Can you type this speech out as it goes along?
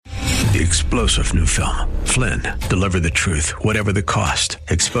The explosive new film, Flynn, Deliver the Truth, Whatever the Cost,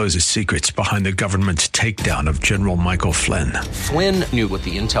 exposes secrets behind the government's takedown of General Michael Flynn. Flynn knew what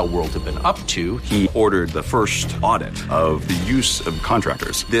the intel world had been up to. He ordered the first audit of the use of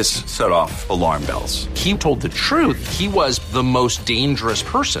contractors. This set off alarm bells. He told the truth. He was the most dangerous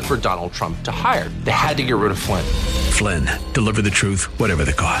person for Donald Trump to hire. They had to get rid of Flynn. Flynn, Deliver the Truth, Whatever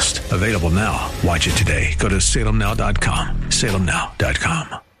the Cost. Available now. Watch it today. Go to salemnow.com.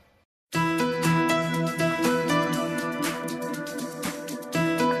 salemnow.com.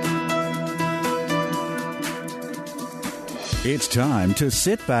 It's time to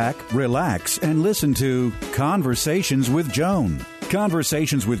sit back, relax, and listen to Conversations with Joan.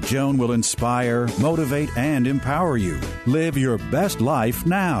 Conversations with Joan will inspire, motivate, and empower you. Live your best life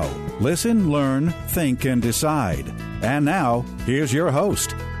now. Listen, learn, think, and decide. And now, here's your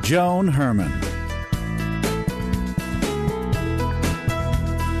host, Joan Herman.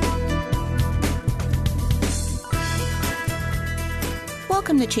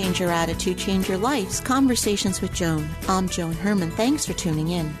 Welcome to Change Your Attitude, Change Your Life's Conversations with Joan. I'm Joan Herman. Thanks for tuning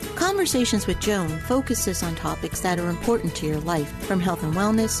in. Conversations with Joan focuses on topics that are important to your life, from health and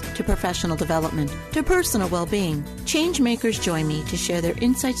wellness to professional development to personal well-being. Change makers join me to share their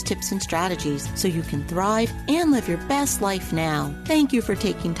insights, tips, and strategies so you can thrive and live your best life now. Thank you for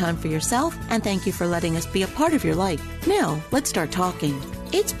taking time for yourself, and thank you for letting us be a part of your life. Now, let's start talking.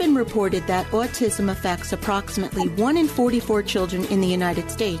 It's been reported that autism affects approximately 1 in 44 children in the United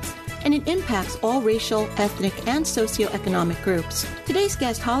States, and it impacts all racial, ethnic, and socioeconomic groups. Today's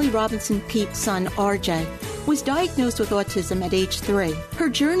guest, Holly Robinson Pete's son, RJ, was diagnosed with autism at age 3. Her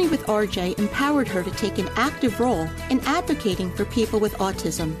journey with RJ empowered her to take an active role in advocating for people with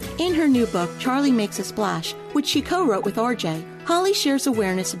autism. In her new book, Charlie Makes a Splash, which she co-wrote with RJ, Holly shares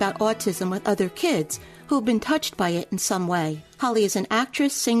awareness about autism with other kids who have been touched by it in some way. Holly is an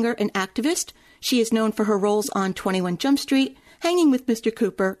actress, singer, and activist. She is known for her roles on 21 Jump Street, Hanging with Mr.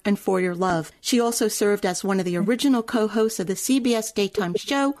 Cooper, and For Your Love. She also served as one of the original co-hosts of the CBS daytime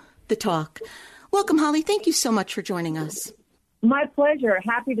show, The Talk. Welcome, Holly. Thank you so much for joining us. My pleasure.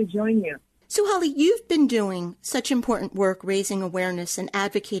 Happy to join you. So, Holly, you've been doing such important work raising awareness and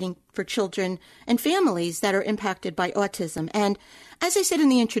advocating for children and families that are impacted by autism. And as I said in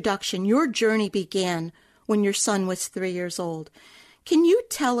the introduction, your journey began when your son was 3 years old. Can you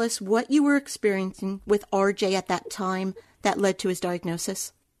tell us what you were experiencing with RJ at that time that led to his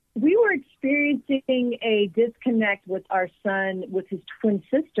diagnosis? We were experiencing a disconnect with our son, with his twin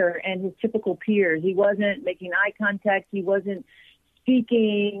sister and his typical peers. He wasn't making eye contact, he wasn't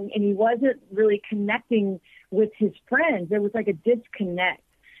speaking, and he wasn't really connecting with his friends. There was like a disconnect.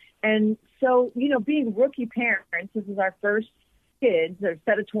 And so, being rookie parents, this is our first kids, their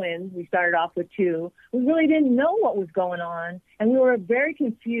set of twins. We started off with 2. We really didn't know what was going on, and we were very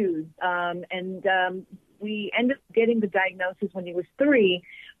confused. We ended up getting the diagnosis when he was 3,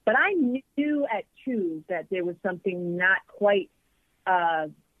 but I knew at 2 that there was something not quite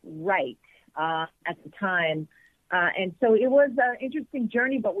right at the time. And so it was an interesting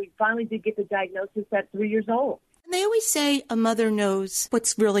journey, but we finally did get the diagnosis at 3 years old. And they always say a mother knows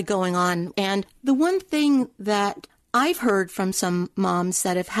what's really going on. And the one thing that I've heard from some moms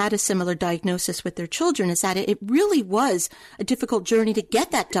that have had a similar diagnosis with their children is that it really was a difficult journey to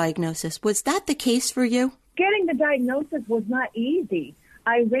get that diagnosis. Was that the case for you? Getting the diagnosis was not easy.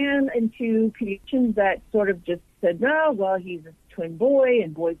 I ran into pediatricians that sort of just said, no, well, he's a twin boy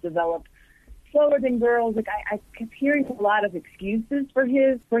and boys develop slower than girls. Like I kept hearing a lot of excuses for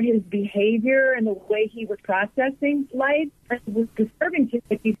his behavior and the way he was processing life. It was disturbing to me.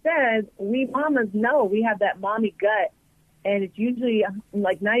 Like you said, we mamas know we have that mommy gut, and it's usually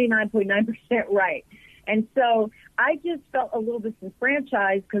like 99.9% right. And so I just felt a little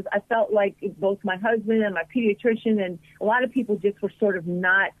disenfranchised because I felt like both my husband and my pediatrician and a lot of people just were sort of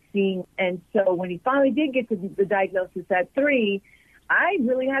not seeing. And so when he finally did get the diagnosis at 3, I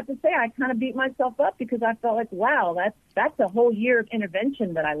really have to say I kind of beat myself up because I felt like, wow, that's a whole year of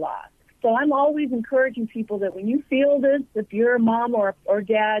intervention that I lost. So I'm always encouraging people that when you feel this, if you're a mom or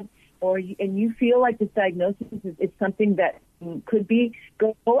dad, and you feel like this diagnosis is something that could be,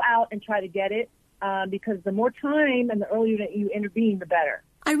 go out and try to get it, because the more time and the earlier that you intervene, the better.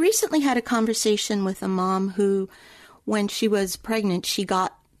 I recently had a conversation with a mom who, when she was pregnant, she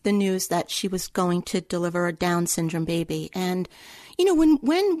got the news that she was going to deliver a Down syndrome baby. And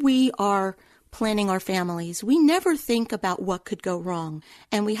when we are planning our families, we never think about what could go wrong.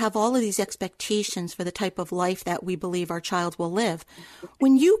 And we have all of these expectations for the type of life that we believe our child will live.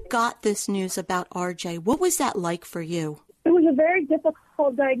 When you got this news about RJ, what was that like for you? It was a very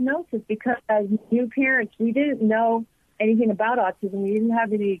difficult diagnosis because as new parents, we didn't know anything about autism. We didn't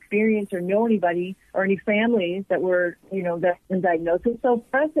have any experience or know anybody or any families that were, that been diagnosed. So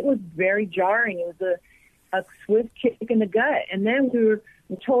for us, it was very jarring. It was a swift kick in the gut. And then we were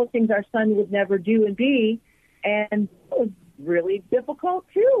told things our son would never do and be, and it was really difficult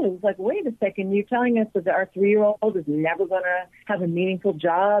too. It was like, wait a second, you're telling us that our 3-year-old is never going to have a meaningful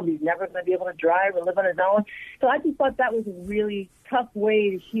job, he's never going to be able to drive or live on his own. So I just thought that was a really tough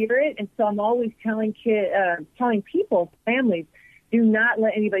way to hear it. And so I'm always telling people, families, do not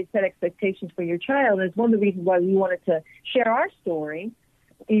let anybody set expectations for your child. And it's one of the reasons why we wanted to share our story,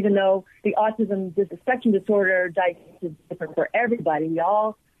 even though the autism spectrum disorder diagnosis is different for everybody. We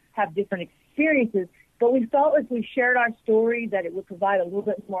all have different experiences. But we felt if we shared our story that it would provide a little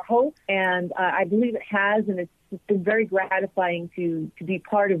bit more hope, and I believe it has, and it's been very gratifying to be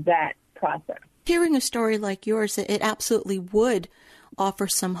part of that process. Hearing a story like yours, it absolutely would offer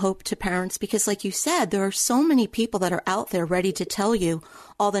some hope to parents because, like you said, there are so many people that are out there ready to tell you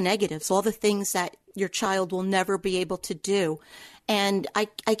all the negatives, all the things that your child will never be able to do. And I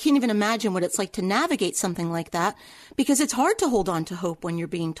can't even imagine what it's like to navigate something like that because it's hard to hold on to hope when you're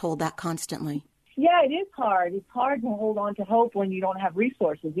being told that constantly. Yeah, it is hard. It's hard to hold on to hope when you don't have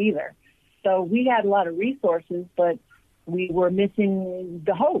resources either. So we had a lot of resources, but we were missing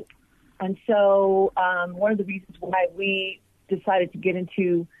the hope. And so one of the reasons why we decided to get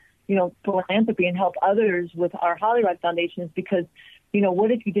into, philanthropy and help others with our Hollywood Foundation is because,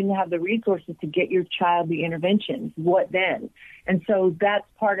 what if you didn't have the resources to get your child the interventions? What then? And so that's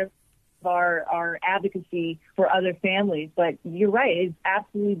part of our advocacy for other families. But you're right, it's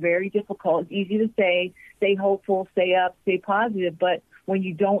absolutely very difficult. It's easy to say, stay hopeful, stay up, stay positive, but when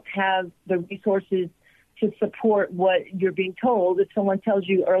you don't have the resources to support what you're being told, if someone tells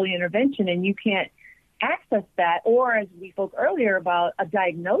you early intervention and you can't access that, or as we spoke earlier about a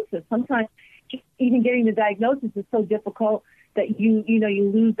diagnosis, sometimes just even getting the diagnosis is so difficult that you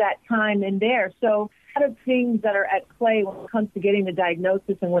lose that time in there. So a lot of things that are at play when it comes to getting the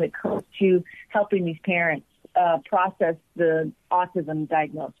diagnosis and when it comes to helping these parents process the autism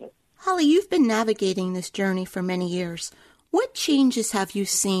diagnosis. Holly, you've been navigating this journey for many years. What changes have you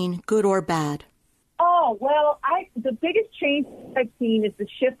seen, good or bad? Oh, well, the biggest change I've seen is the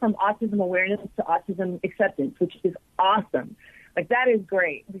shift from autism awareness to autism acceptance, which is awesome. Like, that is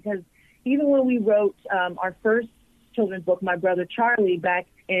great because even when we wrote our first children's book, My Brother Charlie, back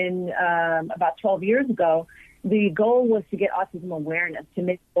in about 12 years ago, the goal was to get autism awareness, to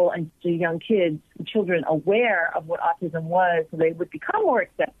make people and to young kids, children, aware of what autism was so they would become more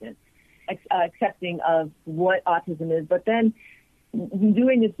accepting of what autism is. But then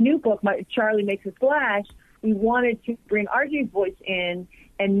doing this new book, Charlie Makes a Splash, we wanted to bring RJ's voice in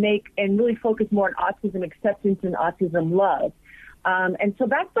and really focus more on autism acceptance and autism love. And so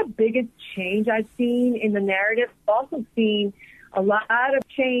that's the biggest change I've seen in the narrative. I've also seen a lot of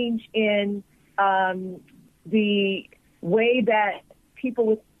change in the way that people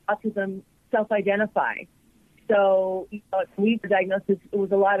with autism self-identify. So, we were diagnosed, it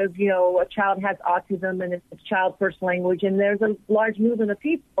was a lot of, a child has autism and it's child first language. And there's a large movement of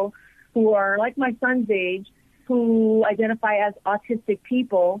people who are like my son's age who identify as autistic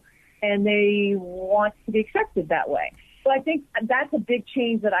people and they want to be accepted that way. So I think that's a big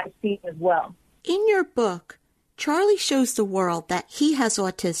change that I've seen as well. In your book, Charlie shows the world that he has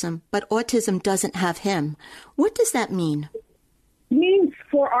autism, but autism doesn't have him. What does that mean? It means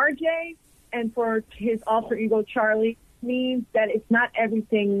for RJ and for his alter ego Charlie, means that it's not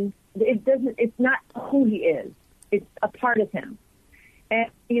everything. It's not who he is. It's a part of him.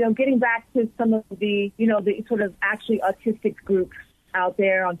 And, getting back to some of the, the sort of actually autistic groups out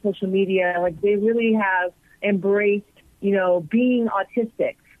there on social media, like they really have embraced, being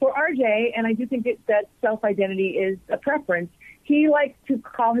autistic. For RJ, and I do think that self-identity is a preference, he likes to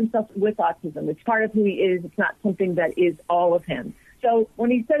call himself with autism. It's part of who he is. It's not something that is all of him. So when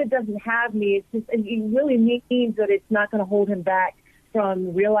he said it doesn't have me, it really means that it's not going to hold him back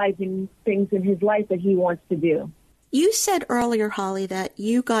from realizing things in his life that he wants to do. You said earlier, Holly, that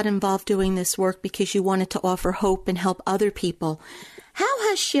you got involved doing this work because you wanted to offer hope and help other people. How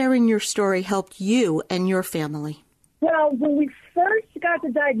has sharing your story helped you and your family? Well, when we first got the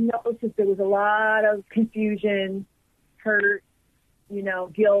diagnosis, there was a lot of confusion, hurt,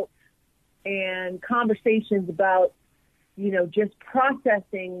 guilt, and conversations about, just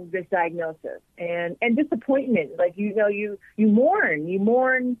processing this diagnosis and disappointment. Like, you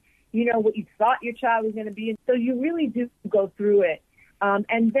mourn, what you thought your child was going to be. And so you really do go through it.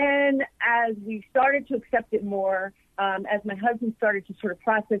 And then as we started to accept it more, as my husband started to sort of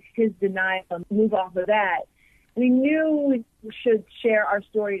process his denial and move off of that, we knew we should share our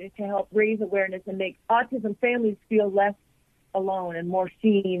story to help raise awareness and make autism families feel less alone and more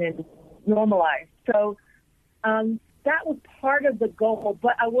seen and normalized. So that was part of the goal.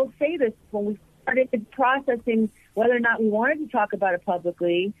 But I will say this, when we started processing whether or not we wanted to talk about it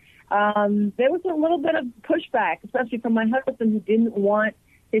publicly, there was a little bit of pushback, especially from my husband, who didn't want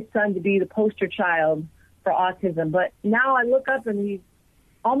his son to be the poster child for autism. But now I look up and he's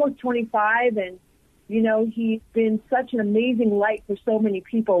almost 25, and, you know, he's been such an amazing light for so many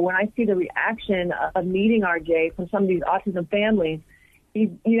people. When I see the reaction of meeting RJ from some of these autism families, he's,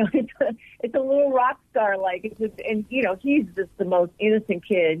 you know, it's a little rock star like. It's just, and, you know, he's just the most innocent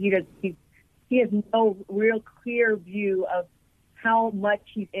kid. He has no real clear view of how much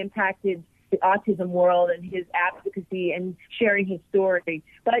he's impacted the autism world and his advocacy and sharing his story.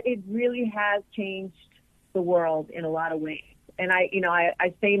 But it really has changed the world in a lot of ways. And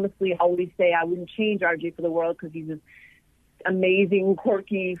I famously always say I wouldn't change RJ for the world, because he's this amazing,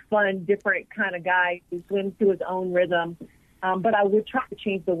 quirky, fun, different kind of guy who swims to his own rhythm. But I would try to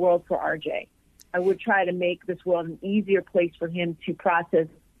change the world for RJ. I would try to make this world an easier place for him to process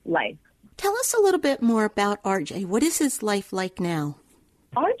life. Tell us a little bit more about RJ. What is his life like now?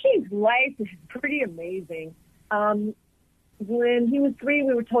 RJ's life is pretty amazing. When he was 3,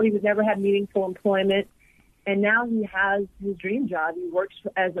 we were told he would never have meaningful employment. And now he has his dream job. He works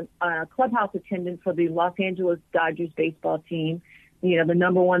as a clubhouse attendant for the Los Angeles Dodgers baseball team, you know, the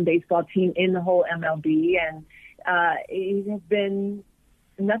number 1 baseball team in the whole MLB. And he has been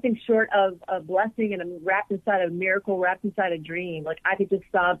nothing short of a blessing and wrapped inside a miracle, wrapped inside a dream. Like, I could just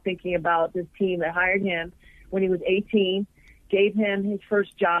stop thinking about this team that hired him when he was 18, gave him his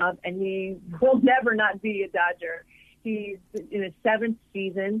first job, and he will never not be a Dodger. He's in his 7th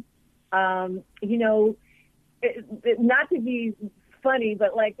season. You know, not to be funny,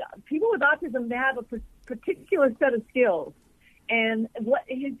 but like, people with autism, they have a particular set of skills. And what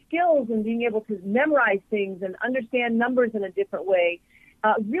his skills in being able to memorize things and understand numbers in a different way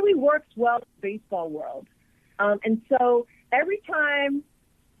really works well in the baseball world. And so every time,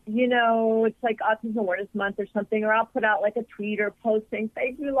 you know, it's like Autism Awareness Month or something, or I'll put out like a tweet or post saying,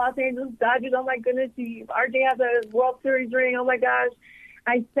 "Thank you, Los Angeles Dodgers. Oh my goodness, RJ has a World Series ring. Oh my gosh."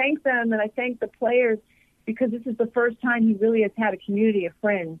 I thank them and I thank the players, because this is the first time he really has had a community of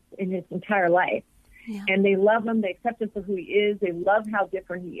friends in his entire life. Yeah. And they love him. They accept him for who he is. They love how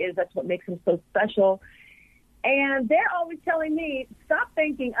different he is. That's what makes him so special. And they're always telling me, stop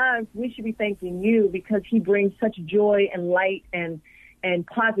thanking us. We should be thanking you, because he brings such joy and light and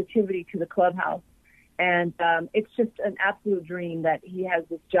positivity to the clubhouse. And it's just an absolute dream that he has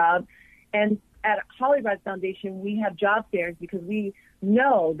this job. And at Hollyrod Foundation, we have job fairs, because we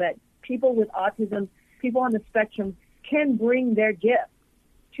know that people with autism, people on the spectrum, can bring their gifts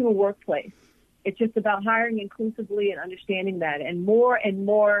to a workplace. It's just about hiring inclusively and understanding that. And more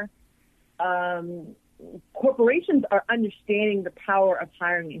corporations are understanding the power of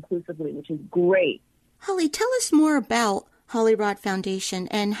hiring inclusively, which is great. Holly, tell us more about Hollyrod Foundation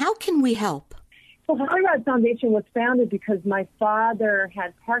and how can we help? So Hollyrod Foundation was founded because my father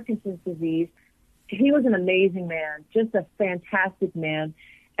had Parkinson's disease. He was an amazing man, just a fantastic man,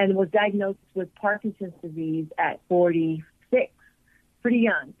 and was diagnosed with Parkinson's disease at 46. Pretty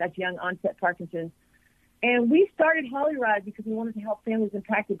young. That's young onset Parkinson's. And we started Hollyrod because we wanted to help families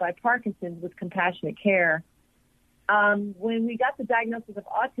impacted by Parkinson's with compassionate care. When we got the diagnosis of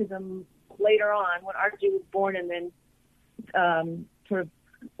autism later on, when RJ was born and then sort of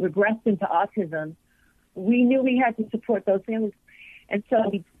regressed into autism, we knew we had to support those families. And so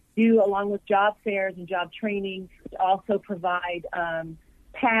we do, along with job fairs and job training, we also provide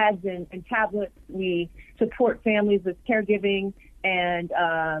pads and tablets. We support families with caregiving and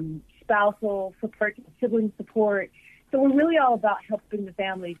spousal support, sibling support. So we're really all about helping the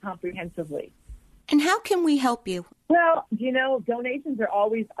family comprehensively. And how can we help you? Well, you know, donations are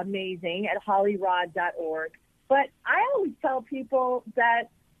always amazing at hollyrod.org. But I always tell people that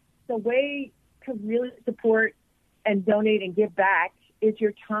the way to really support and donate and give back is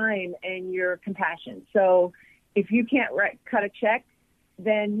your time and your compassion. So if you can't cut a check,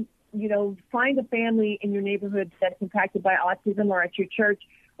 then, you know, find a family in your neighborhood that's impacted by autism, or at your church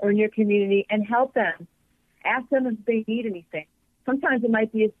or in your community, and help them. Ask them if they need anything. Sometimes it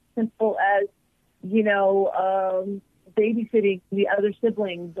might be as simple as, you know, babysitting the other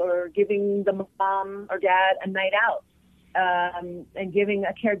siblings, or giving the mom or dad a night out, and giving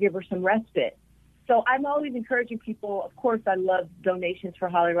a caregiver some respite. So I'm always encouraging people. Of course, I love donations for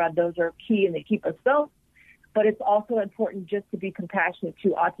Hollyrod. Those are key and they keep us going. But it's also important just to be compassionate to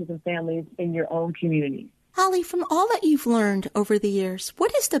autism families in your own community. Holly, from all that you've learned over the years,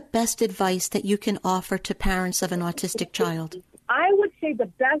 what is the best advice that you can offer to parents of an autistic child? I would say the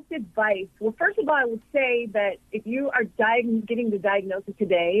best advice, well, first of all, I would say that if you are getting the diagnosis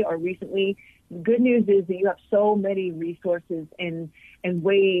today or recently, the good news is that you have so many resources and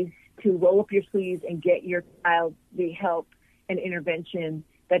ways to roll up your sleeves and get your child the help and intervention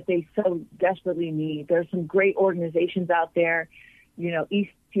that they so desperately need. There's some great organizations out there. You know,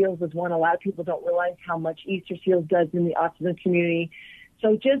 East Seals is one. A lot of people don't realize how much Easter Seals does in the autism community.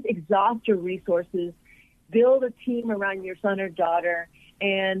 So just exhaust your resources. Build a team around your son or daughter,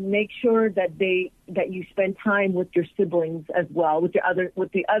 and make sure that you spend time with your siblings as well, with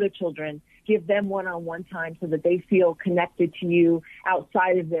the other children. Give them one-on-one time so that they feel connected to you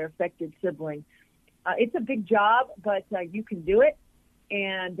outside of their affected sibling. It's a big job, but you can do it,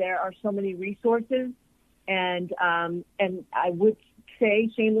 and there are so many resources. And I would say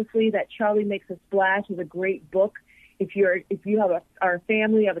shamelessly that Charlie Makes a Splash is a great book. If you have a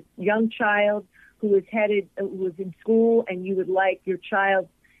family of a young child who was in school, and you would like your child's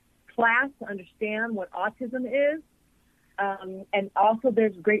class to understand what autism is. And also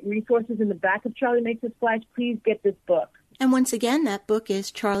there's great resources in the back of Charlie Makes a Splash. Please get this book. And once again, that book is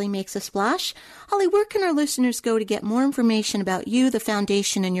Charlie Makes a Splash. Holly, where can our listeners go to get more information about you, the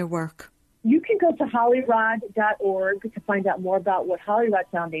foundation, and your work? You can go to hollyrod.org to find out more about what Hollyrod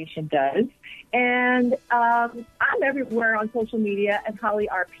Foundation does. And I'm everywhere on social media at Holly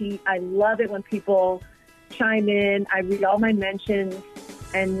RP. I love it when people chime in. I read all my mentions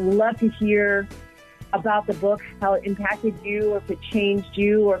and love to hear about the book, how it impacted you, or if it changed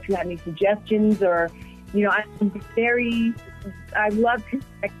you, or if you have any suggestions, or, you know, I love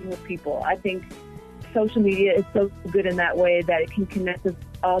connecting with people. I think social media is so good in that way that it can connect us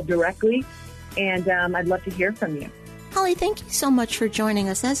all directly, and I'd love to hear from you. Holly, thank you so much for joining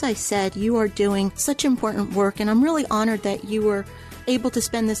us. As I said, you are doing such important work, and I'm really honored that you were able to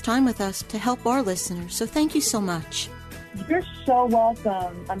spend this time with us to help our listeners. So thank you so much. You're so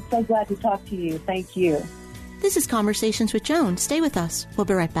welcome. I'm so glad to talk to you. Thank you. This is Conversations with Joan. Stay with us. We'll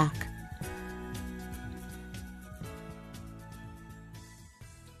be right back.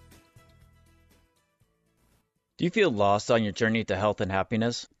 Do you feel lost on your journey to health and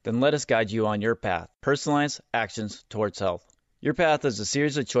happiness? Then let us guide you on your path. Personalized actions towards health. Your path is a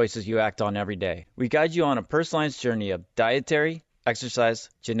series of choices you act on every day. We guide you on a personalized journey of dietary, exercise,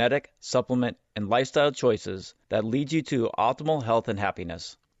 genetic, supplement, and lifestyle choices that lead you to optimal health and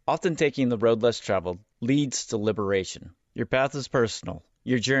happiness. Often taking the road less traveled leads to liberation. Your path is personal.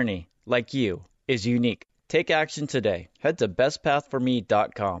 Your journey, like you, is unique. Take action today. Head to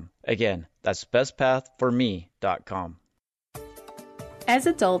bestpathforme.com. Again, that's bestpathforme.com. As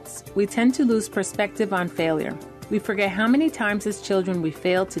adults, we tend to lose perspective on failure. We forget how many times as children we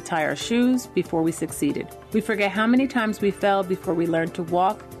failed to tie our shoes before we succeeded. We forget how many times we fell before we learned to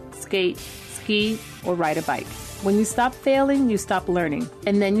walk, skate, ski, or ride a bike. When you stop failing, you stop learning,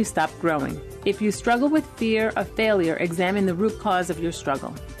 and then you stop growing. If you struggle with fear of failure, examine the root cause of your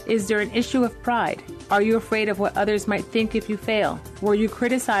struggle. Is there an issue of pride? Are you afraid of what others might think if you fail? Were you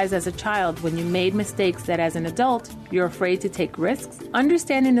criticized as a child when you made mistakes that as an adult, you're afraid to take risks?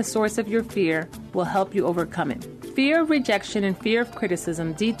 Understanding the source of your fear will help you overcome it. Fear of rejection and fear of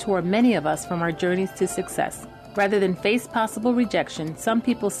criticism detour many of us from our journeys to success. Rather than face possible rejection, some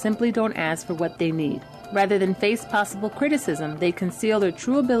people simply don't ask for what they need. Rather than face possible criticism, they conceal their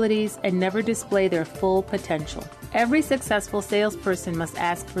true abilities and never display their full potential. Every successful salesperson must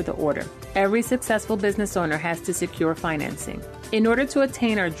ask for the order. Every successful business owner has to secure financing. In order to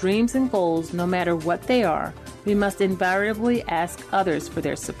attain our dreams and goals, no matter what they are, we must invariably ask others for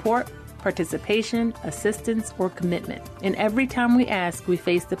their support, participation, assistance, or commitment. And every time we ask, we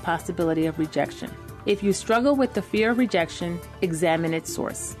face the possibility of rejection. If you struggle with the fear of rejection, examine its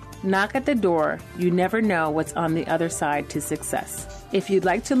source. Knock at the door. You never know what's on the other side to success. If you'd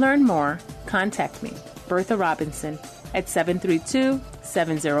like to learn more, contact me, Bertha Robinson, at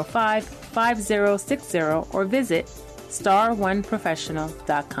 732-705-5060 or visit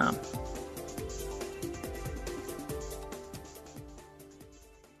star1professional.com.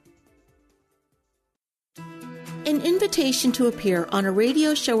 An invitation to appear on a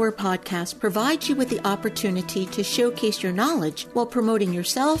radio show or podcast provides you with the opportunity to showcase your knowledge while promoting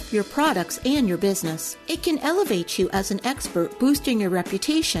yourself, your products, and your business. It can elevate you as an expert, boosting your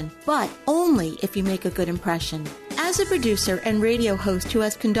reputation, but only if you make a good impression. As As a producer and radio host who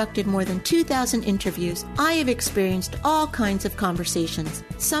has conducted more than 2,000 interviews, I have experienced all kinds of conversations.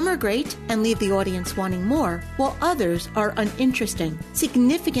 Some are great and leave the audience wanting more, while others are uninteresting,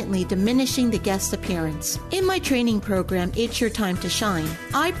 significantly diminishing the guest's appearance. In my training program, It's Your Time to Shine,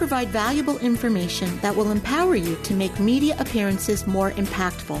 I provide valuable information that will empower you to make media appearances more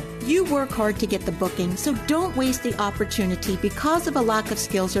impactful. You work hard to get the booking, so don't waste the opportunity because of a lack of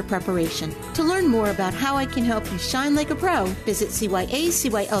skills or preparation. To learn more about how I can help you shine like a pro, visit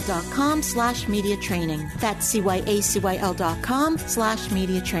cyacyl.com/media training. That's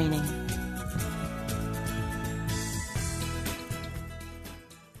cyacyl.com/media training.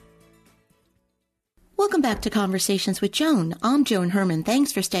 Welcome back to Conversations with Joan. I'm Joan Herman.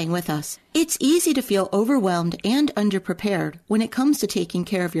 Thanks for staying with us. It's easy to feel overwhelmed and underprepared when it comes to taking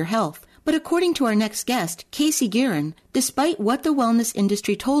care of your health. But according to our next guest, Casey Guerin, despite what the wellness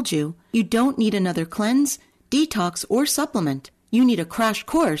industry told you, you don't need another cleanse, detox, or supplement. You need a crash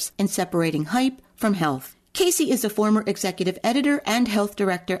course in separating hype from health. Casey is a former executive editor and health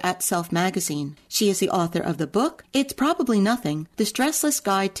director at Self Magazine. She is the author of the book, It's Probably Nothing, The Stressless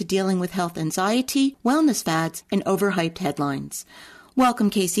Guide to Dealing with Health Anxiety, Wellness Fads, and Overhyped Headlines. Welcome,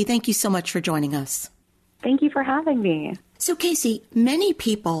 Casey. Thank you so much for joining us. Thank you for having me. So, Casey, many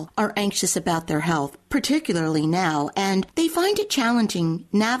people are anxious about their health, particularly now, and they find it challenging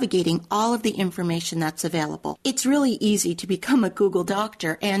navigating all of the information that's available. It's really easy to become a Google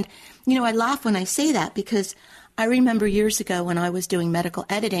doctor, and, I laugh when I say that because I remember years ago when I was doing medical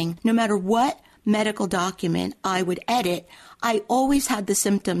editing, no matter what medical document I would edit, I always had the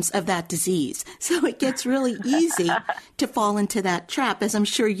symptoms of that disease. So it gets really easy to fall into that trap, as I'm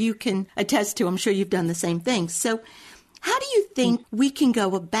sure you can attest to. I'm sure you've done the same thing. So how do you think we can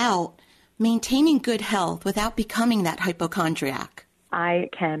go about maintaining good health without becoming that hypochondriac? I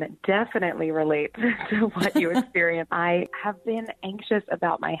can definitely relate to what you experience. I have been anxious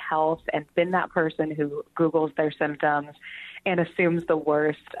about my health and been that person who Googles their symptoms and assumes the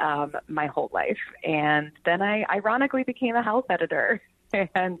worst my whole life. And then I ironically became a health editor.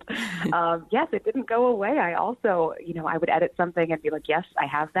 And yes, it didn't go away. I also, I would edit something and be like, yes, I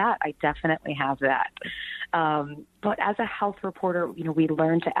have that. I definitely have that. But as a health reporter, we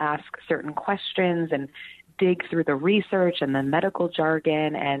learn to ask certain questions and dig through the research and the medical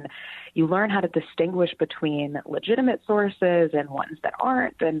jargon, and you learn how to distinguish between legitimate sources and ones that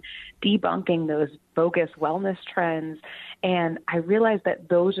aren't, and debunking those bogus wellness trends. And I realized that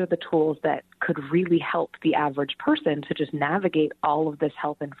those are the tools that could really help the average person to just navigate all of this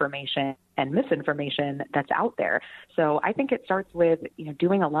health information and misinformation that's out there. So I think it starts with,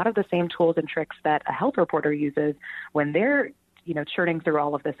 doing a lot of the same tools and tricks that a health reporter uses when they're, churning through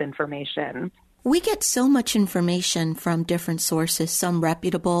all of this information. We get so much information from different sources, some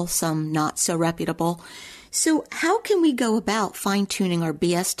reputable, some not so reputable. So how can we go about fine-tuning our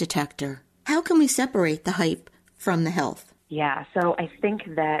BS detector? How can we separate the hype from the health? Yeah, so I think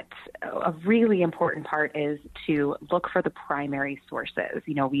that a really important part is to look for the primary sources.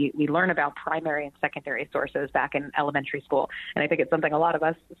 We learn about primary and secondary sources back in elementary school, and I think it's something a lot of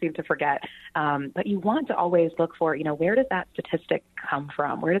us seem to forget. But you want to always look for, where does that statistic come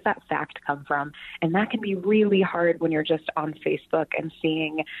from? Where does that fact come from? And that can be really hard when you're just on Facebook and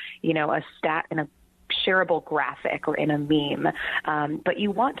seeing, a stat in a shareable graphic or in a meme. But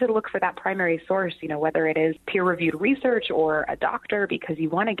you want to look for that primary source, whether it is peer-reviewed research or a doctor, because you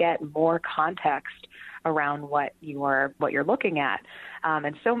want to get more context around what you're looking at.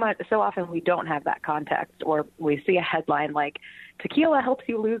 And so often we don't have that context, or we see a headline like tequila helps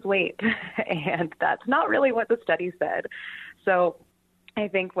you lose weight, and that's not really what the study said. So I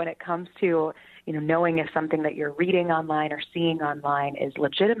think when it comes to knowing if something that you're reading online or seeing online is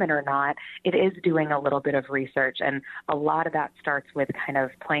legitimate or not, it is doing a little bit of research. And a lot of that starts with kind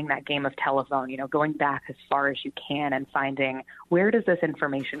of playing that game of telephone, going back as far as you can and finding, where does this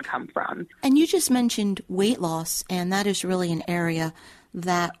information come from? And you just mentioned weight loss, and that is really an area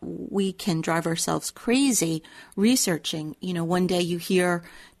that we can drive ourselves crazy researching. One day you hear,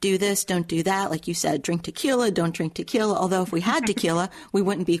 do this, don't do that. Like you said, drink tequila, don't drink tequila. Although if we had tequila, we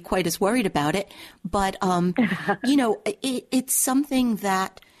wouldn't be quite as worried about it. But, it's something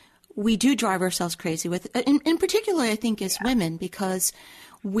that we do drive ourselves crazy with. In particular, I think as women, because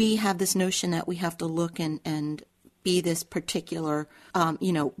we have this notion that we have to look and be this particular,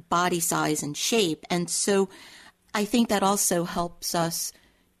 body size and shape. And so I think that also helps us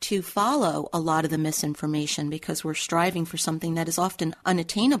to follow a lot of the misinformation because we're striving for something that is often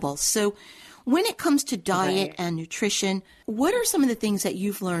unattainable. So when it comes to diet and nutrition, what are some of the things that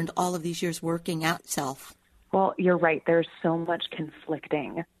you've learned all of these years working at Self? Well, you're right. There's so much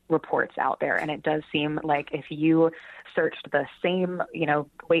conflicting reports out there. And it does seem like if you searched the same,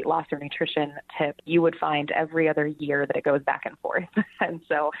 weight loss or nutrition tip, you would find every other year that it goes back and forth. And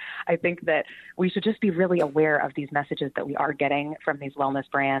so I think that we should just be really aware of these messages that we are getting from these wellness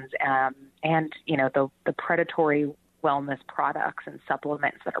brands, and the predatory wellness products and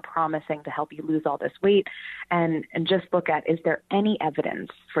supplements that are promising to help you lose all this weight, and just look at, is there any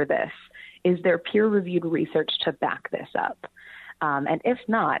evidence for this? Is there peer-reviewed research to back this up? And if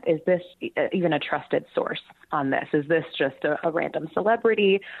not, is this even a trusted source on this? Is this just a random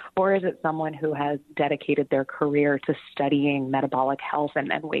celebrity, or is it someone who has dedicated their career to studying metabolic health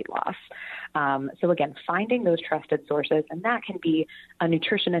and weight loss? So again, finding those trusted sources, and that can be a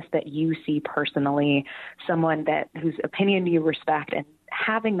nutritionist that you see personally, someone whose opinion you respect, and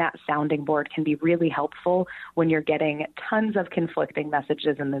having that sounding board can be really helpful when you're getting tons of conflicting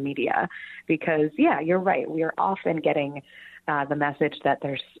messages in the media. Because, yeah, you're right. We are often getting the message that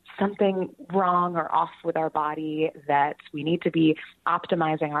there's something wrong or off with our body, that we need to be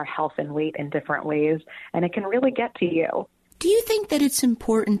optimizing our health and weight in different ways, and it can really get to you. Do you think that it's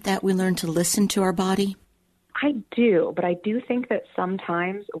important that we learn to listen to our body? I do, but I do think that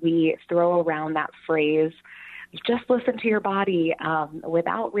sometimes we throw around that phrase, just listen to your body,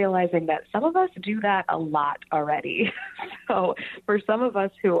 without realizing that some of us do that a lot already. So for some of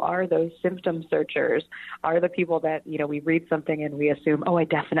us who are those symptom searchers, are the people that, we read something and we assume, oh, I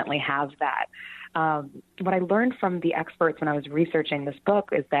definitely have that. What I learned from the experts when I was researching this book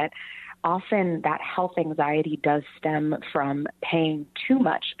is that often that health anxiety does stem from paying too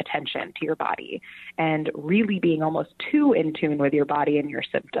much attention to your body and really being almost too in tune with your body and your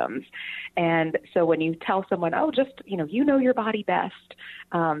symptoms. And so when you tell someone, oh, just, you know your body best,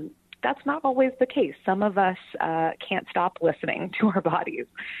 that's not always the case. Some of us can't stop listening to our bodies.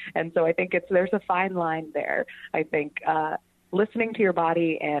 And so I think there's a fine line there. I think listening to your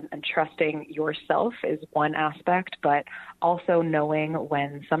body and trusting yourself is one aspect, but also knowing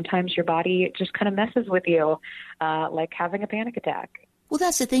when sometimes your body just kind of messes with you, like having a panic attack. Well,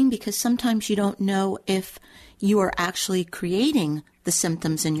 that's the thing, because sometimes you don't know if you are actually creating the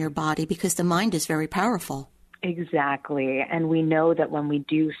symptoms in your body, because the mind is very powerful. Exactly. And we know that when we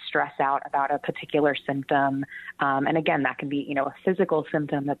do stress out about a particular symptom, and again, that can be, a physical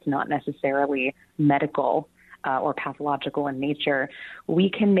symptom that's not necessarily medical or pathological in nature, we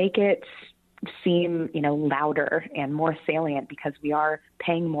can make it seem, louder and more salient because we are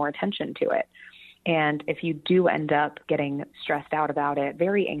paying more attention to it. And if you do end up getting stressed out about it,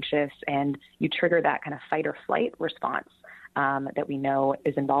 very anxious, and you trigger that kind of fight or flight response that we know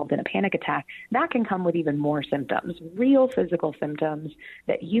is involved in a panic attack, that can come with even more symptoms, real physical symptoms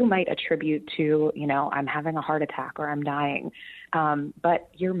that you might attribute to, I'm having a heart attack or I'm dying. But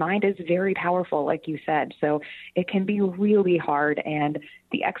your mind is very powerful, like you said, so it can be really hard. And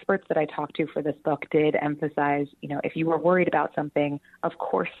the experts that I talked to for this book did emphasize, if you were worried about something, of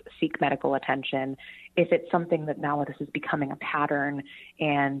course, seek medical attention. If it's something that now this is becoming a pattern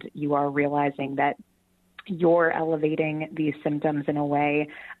and you are realizing that you're elevating these symptoms in a way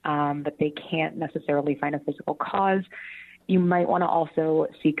that they can't necessarily find a physical cause, you might want to also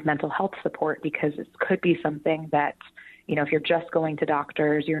seek mental health support, because it could be something that, if you're just going to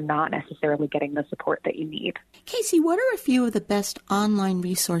doctors, you're not necessarily getting the support that you need. Casey, what are a few of the best online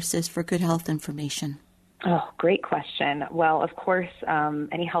resources for good health information? Oh, great question. Well, of course,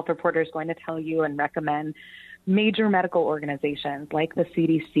 any health reporter is going to tell you and recommend major medical organizations like the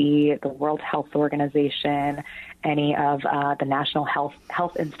CDC, the World Health Organization, any of the National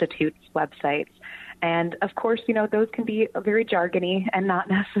Health Institute's websites. And of course, those can be very jargony and not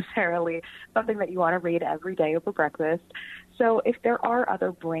necessarily something that you want to read every day over breakfast. So if there are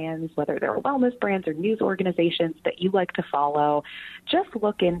other brands, whether they're wellness brands or news organizations that you like to follow, just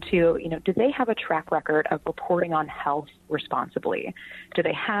look into, do they have a track record of reporting on health responsibly? Do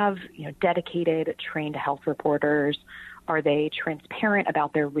they have, dedicated, trained health reporters? Are they transparent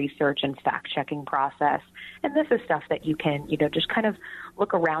about their research and fact-checking process? And this is stuff that you can, just kind of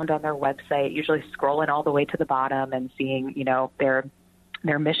look around on their website, usually scrolling all the way to the bottom and seeing,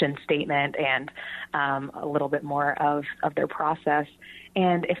 their mission statement and a little bit more of their process.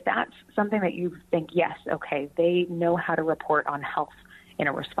 And if that's something that you think, yes, okay, they know how to report on health in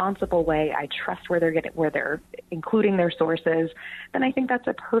a responsible way, I trust where they're including their sources, then I think that's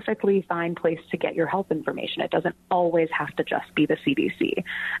a perfectly fine place to get your health information. It doesn't always have to just be the CDC.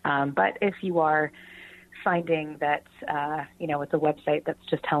 But if you are finding that, it's a website that's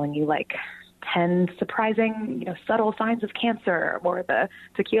just telling you, like, 10 surprising, subtle signs of cancer, or the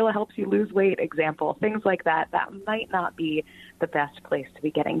tequila helps you lose weight example, things like that might not be the best place to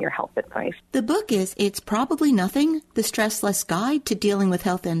be getting your health advice. The book is It's Probably Nothing, The Stressless Guide to Dealing with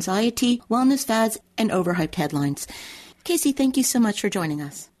Health Anxiety, Wellness Fads, and Overhyped Headlines. Casey, thank you so much for joining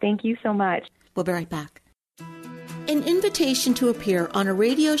us. Thank you so much. We'll be right back. An invitation to appear on a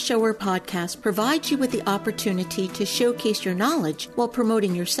radio show or podcast provides you with the opportunity to showcase your knowledge while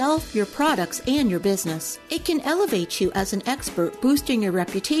promoting yourself, your products, and your business. It can elevate you as an expert, boosting your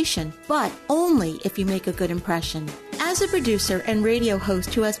reputation, but only if you make a good impression. As a producer and radio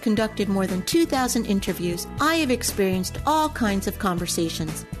host who has conducted more than 2,000 interviews, I have experienced all kinds of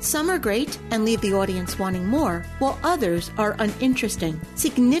conversations. Some are great and leave the audience wanting more, while others are uninteresting,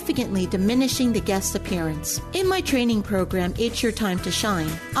 significantly diminishing the guest's appearance. In my training program, It's Your Time to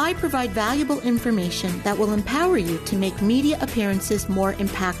Shine, I provide valuable information that will empower you to make media appearances more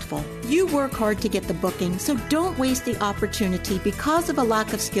impactful. You work hard to get the booking, so don't waste the opportunity because of a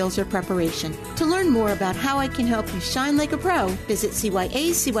lack of skills or preparation. To learn more about how I can help you shine like a pro, visit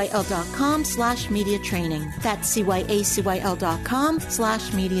cyacyl.com/media training. That's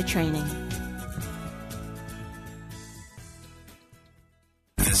cyacyl.com/media training.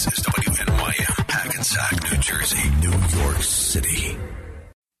 This is WNYM, Hackensack, New Jersey, New York City.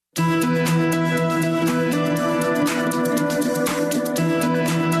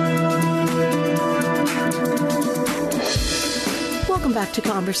 Welcome back to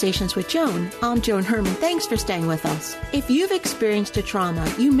Conversations with Joan. I'm Joan Herman. Thanks for staying with us. If you've experienced a trauma,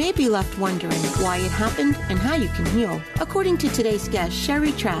 you may be left wondering why it happened and how you can heal. According to today's guest,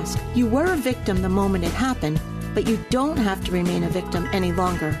 Sherry Trask, you were a victim the moment it happened, but you don't have to remain a victim any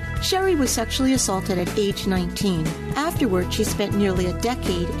longer. Sherry was sexually assaulted at age 19. Afterward, she spent nearly a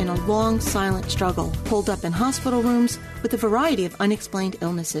decade in a long, silent struggle, holed up in hospital rooms with a variety of unexplained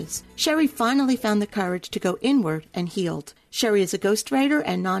illnesses. Sherry finally found the courage to go inward and healed. Sherry is a ghostwriter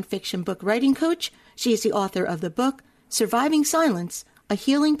and nonfiction book writing coach. She is the author of the book, Surviving Silence, A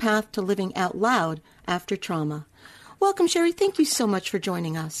Healing Path to Living Out Loud After Trauma. Welcome, Sherry. Thank you so much for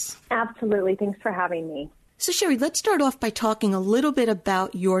joining us. Absolutely. Thanks for having me. So, Sherry, let's start off by talking a little bit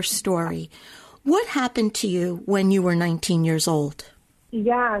about your story. What happened to you when you were 19 years old?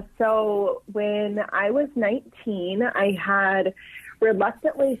 Yeah, so when I was 19, I had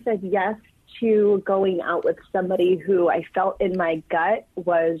reluctantly said yes to going out with somebody who I felt in my gut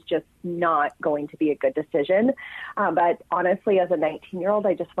was just not going to be a good decision. But honestly, as a 19-year-old,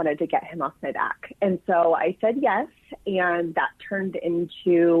 I just wanted to get him off my back. And so I said yes, and that turned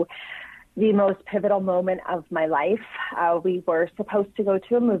into the most pivotal moment of my life. We were supposed to go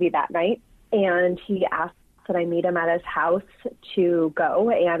to a movie that night, and he asked that I meet him at his house to go,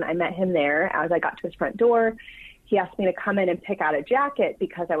 and I met him there. As I got to his front door, he asked me to come in and pick out a jacket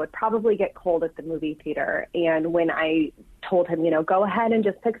because I would probably get cold at the movie theater. And when I told him, go ahead and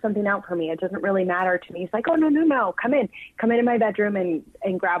just pick something out for me, it doesn't really matter to me. He's like, oh, no, come into my bedroom and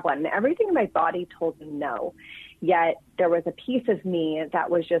grab one. And everything in my body told me no. Yet there was a piece of me that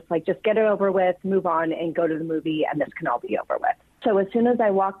was just like, just get it over with, move on and go to the movie, and this can all be over with. So as soon as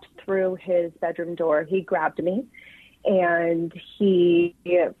I walked through his bedroom door, he grabbed me and he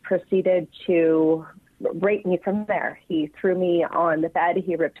proceeded to rape me from there. He threw me on the bed.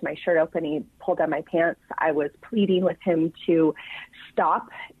 He ripped my shirt open. He pulled down my pants. I was pleading with him to stop.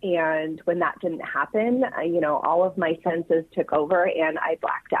 And when that didn't happen, all of my senses took over and I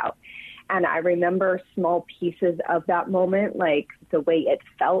blacked out. And I remember small pieces of that moment, like the way it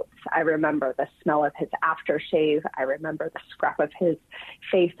felt. I remember the smell of his aftershave. I remember the scrap of his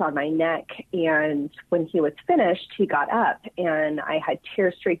face on my neck. And when he was finished, he got up and I had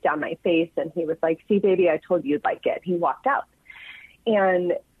tears streak down my face. And he was like, see, baby, I told you you'd like it. He walked out.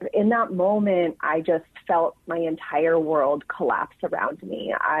 And in that moment, I just felt my entire world collapse around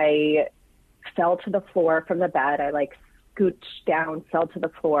me. I fell to the floor from the bed. I scooched down, fell to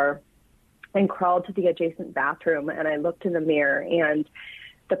the floor, and crawled to the adjacent bathroom, and I looked in the mirror, and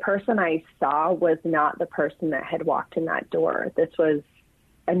the person I saw was not the person that had walked in that door. This was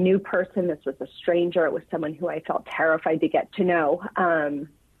a new person. This was a stranger. It was someone who I felt terrified to get to know. And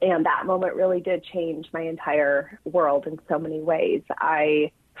that moment really did change my entire world in so many ways.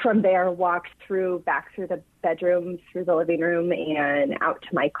 I, from there, walked back through the bedroom, through the living room, and out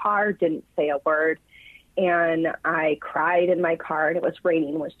to my car, didn't say a word. And I cried in my car, and it was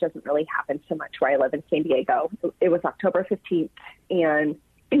raining, which doesn't really happen so much where I live in San Diego. It was October 15th in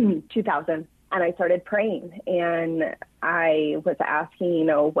 2000, and I started praying, and I was asking,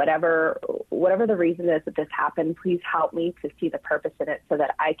 whatever whatever the reason is that this happened, please help me to see the purpose in it so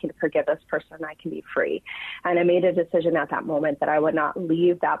that I can forgive this person and I can be free. And I made a decision at that moment that I would not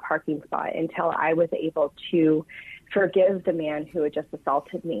leave that parking spot until I was able to forgive the man who had just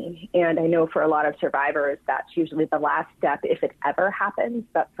assaulted me. And I know for a lot of survivors, that's usually the last step if it ever happens.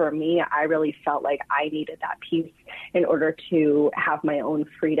 But for me, I really felt like I needed that peace in order to have my own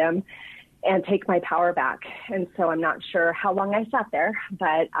freedom and take my power back. And so I'm not sure how long I sat there,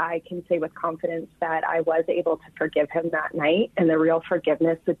 but I can say with confidence that I was able to forgive him that night. And the real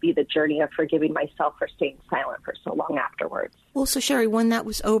forgiveness would be the journey of forgiving myself for staying silent for so long afterwards. Well, so Sherry, when that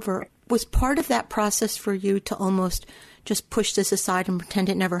was over, was part of that process for you to almost just push this aside and pretend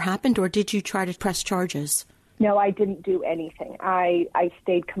it never happened, or did you try to press charges? No, I didn't do anything. I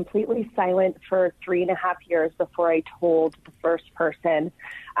stayed completely silent for 3.5 years before I told the first person.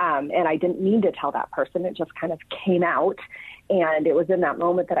 And I didn't mean to tell that person. It just kind of came out. And it was in that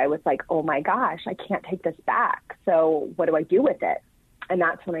moment that I was like, oh my gosh, I can't take this back. So what do I do with it? And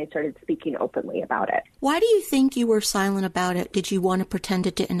that's when I started speaking openly about it. Why do you think you were silent about it? Did you want to pretend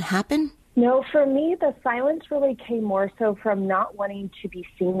it didn't happen? No, for me, the silence really came more so from not wanting to be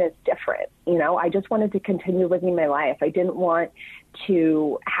seen as different. You know, I just wanted to continue living my life. I didn't want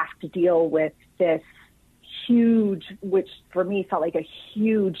to have to deal with this huge, which for me felt like a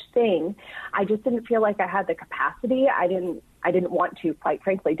huge thing. I just didn't feel like I had the capacity. I didn't want to, quite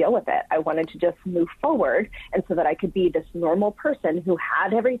frankly, deal with it. I wanted to just move forward, and so that I could be this normal person who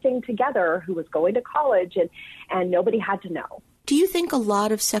had everything together, who was going to college, and nobody had to know. Do you think a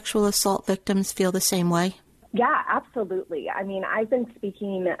lot of sexual assault victims feel the same way? Yeah, absolutely. I mean, I've been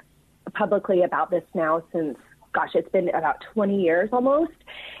speaking publicly about this now since, it's been about 20 years almost.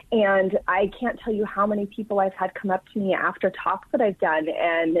 And I can't tell you how many people I've had come up to me after talks that I've done.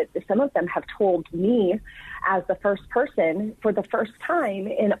 And some of them have told me as the first person for the first time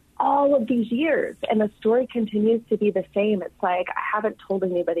in all of these years. And the story continues to be the same. It's like, I haven't told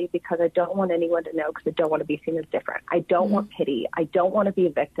anybody because I don't want anyone to know, because I don't want to be seen as different. I don't want pity. I don't want to be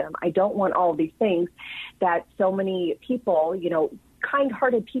a victim. I don't want all of these things that so many people,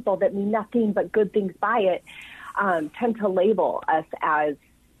 kind-hearted people that mean nothing but good things by it, tend to label us as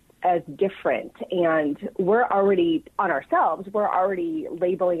different. And we're already on ourselves. We're already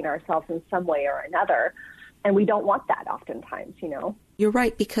labeling ourselves in some way or another. And we don't want that oftentimes, You're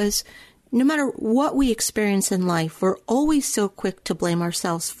right, because no matter what we experience in life, we're always so quick to blame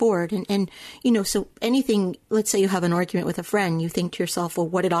ourselves for it. And so anything, let's say you have an argument with a friend, you think to yourself, well,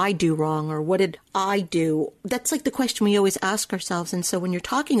 what did I do wrong? Or what did I do? That's like the question we always ask ourselves. And so when you're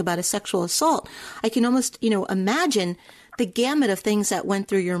talking about a sexual assault, I can almost, imagine the gamut of things that went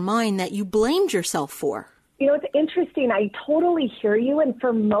through your mind that you blamed yourself for. It's interesting. I totally hear you. And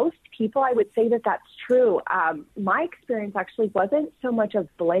for most people, I would say that that's true. My experience actually wasn't so much of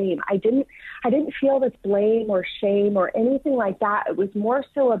blame. I didn't feel this blame or shame or anything like that. It was more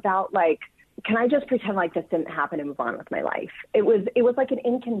so about like, can I just pretend like this didn't happen and move on with my life? It was like an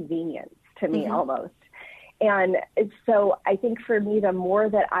inconvenience to me almost. And so I think for me, the more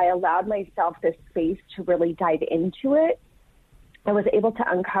that I allowed myself this space to really dive into it, I was able to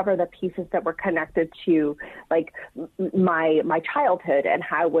uncover the pieces that were connected to like my childhood and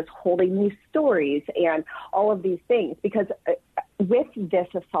how I was holding these stories and all of these things. Because with this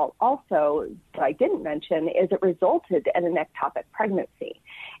assault also, that I didn't mention, is it resulted in an ectopic pregnancy.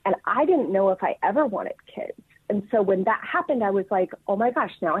 And I didn't know if I ever wanted kids. And so when that happened, I was like, oh my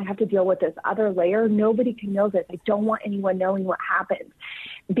gosh, now I have to deal with this other layer. Nobody can know this. I don't want anyone knowing what happened.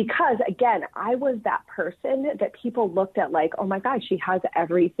 Because, again, I was that person that people looked at like, oh my gosh, she has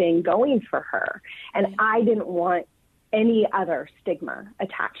everything going for her. And I didn't want any other stigma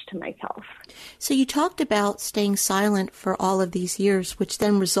attached to myself. So you talked about staying silent for all of these years, which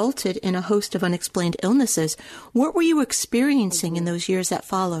then resulted in a host of unexplained illnesses. What were you experiencing in those years that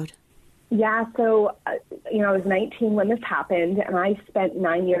followed? Yeah, so, I was 19 when this happened, and I spent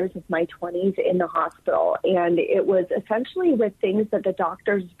 9 years of my 20s in the hospital, and it was essentially with things that the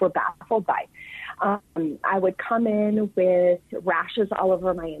doctors were baffled by. I would come in with rashes all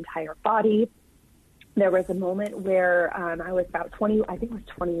over my entire body. There was a moment where I was about 20, I think it was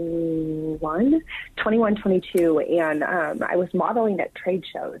 22, and I was modeling at trade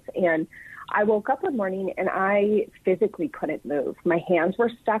shows, and I woke up one morning and I physically couldn't move. My hands were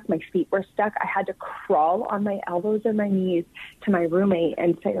stuck. My feet were stuck. I had to crawl on my elbows and my knees to my roommate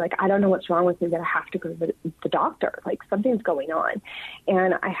and say, like, I don't know what's wrong with me, but I have to go to the doctor. Like, something's going on.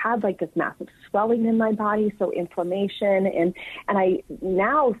 And I had like this massive swelling in my body, so inflammation. And I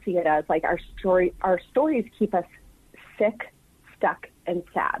now see it as like our stories keep us sick, stuck, and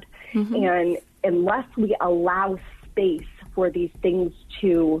sad. Mm-hmm. And unless we allow space for these things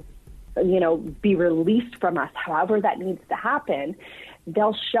to be released from us, however that needs to happen,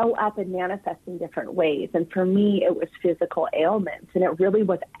 they'll show up and manifest in different ways. And for me, it was physical ailments, and it really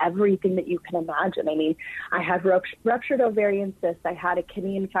was everything that you can imagine. I mean, I had ruptured ovarian cysts. I had a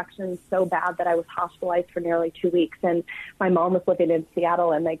kidney infection so bad that I was hospitalized for nearly 2 weeks. And my mom was living in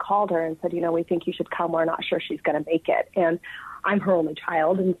Seattle, and they called her and said, we think you should come. We're not sure she's going to make it. And I'm her only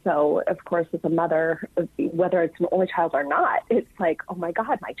child. And so, of course, as a mother, whether it's an only child or not, it's like, oh my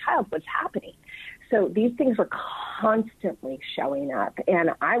God, my child, what's happening? So these things were constantly showing up, and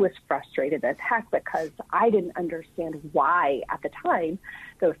I was frustrated as heck because I didn't understand why at the time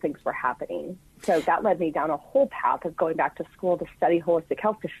those things were happening. So that led me down a whole path of going back to school to study holistic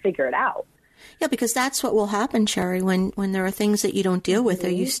health to figure it out. Yeah, because that's what will happen, Sherry, when there are things that you don't deal with, or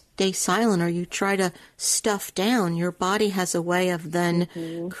you stay silent, or you try to stuff down. Your body has a way of then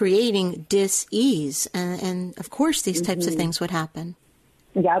creating dis-ease, and of course these types of things would happen.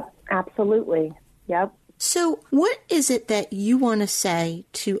 Yep, absolutely. Yep. So what is it that you want to say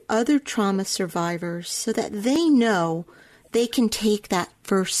to other trauma survivors so that they know they can take that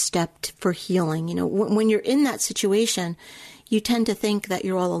first step for healing? When you're in that situation, you tend to think that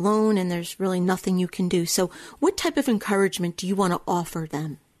you're all alone and there's really nothing you can do. So what type of encouragement do you want to offer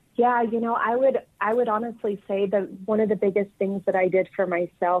them? Yeah, I would honestly say that one of the biggest things that I did for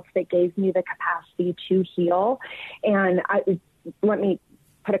myself that gave me the capacity to heal, and let me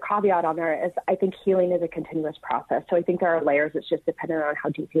put a caveat on there, is I think healing is a continuous process. So I think there are layers. It's just dependent on how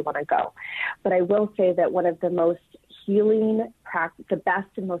deep you want to go. But I will say that one of the the best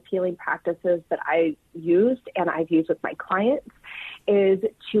and most healing practices that I used and I've used with my clients is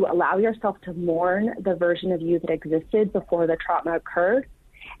to allow yourself to mourn the version of you that existed before the trauma occurred.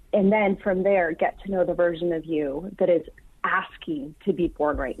 And then from there, get to know the version of you that is asking to be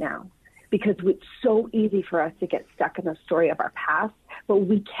born right now. Because it's so easy for us to get stuck in the story of our past, but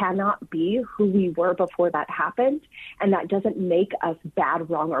we cannot be who we were before that happened. And that doesn't make us bad,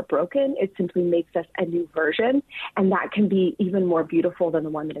 wrong, or broken. It simply makes us a new version. And that can be even more beautiful than the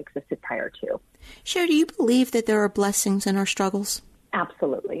one that existed prior to. Sherry, do you believe that there are blessings in our struggles?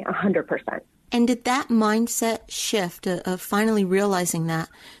 Absolutely, 100%. And did that mindset shift of finally realizing that,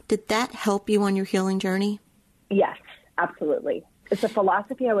 did that help you on your healing journey? Yes, absolutely. It's a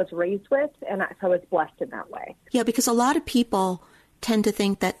philosophy I was raised with, and so I was blessed in that way. Yeah, because a lot of people tend to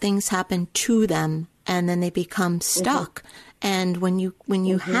think that things happen to them and then they become stuck. And when you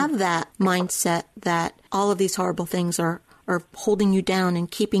have that mindset that all of these horrible things are holding you down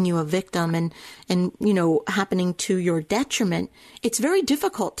and keeping you a victim and happening to your detriment, it's very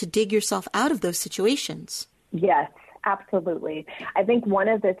difficult to dig yourself out of those situations. Yes. Absolutely. I think one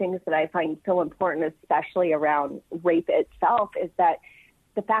of the things that I find so important, especially around rape itself, is that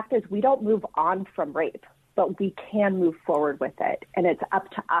the fact is we don't move on from rape, but we can move forward with it. And it's up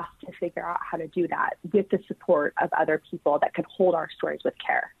to us to figure out how to do that with the support of other people that can hold our stories with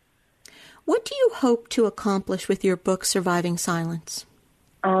care. What do you hope to accomplish with your book, Surviving Silence?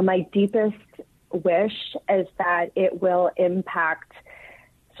 My deepest wish is that it will impact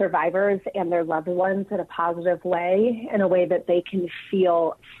survivors and their loved ones in a positive way, in a way that they can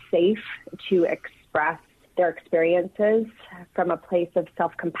feel safe to express their experiences from a place of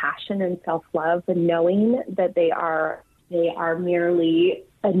self-compassion and self-love, and knowing that they are merely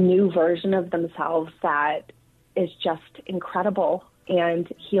a new version of themselves that is just incredible,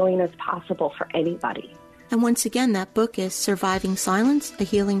 and healing is possible for anybody. And once again, that book is Surviving Silence, A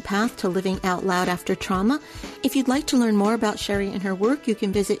Healing Path to Living Out Loud After Trauma. If you'd like to learn more about Sherry and her work, you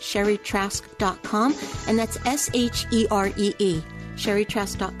can visit sherrytrask.com, and that's SHEREE,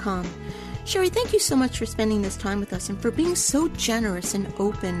 sherrytrask.com. Sherry, thank you so much for spending this time with us and for being so generous and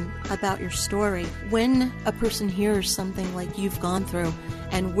open about your story. When a person hears something like you've gone through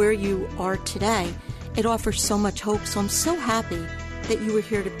and where you are today, it offers so much hope. So I'm so happy that you were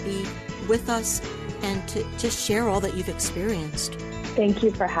here to be with us and to just share all that you've experienced. Thank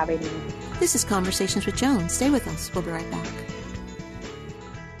you for having me. This is Conversations with Joan. Stay with us. We'll be right back.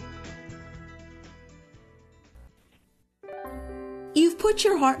 You've put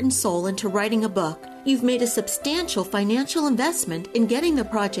your heart and soul into writing a book. You've made a substantial financial investment in getting the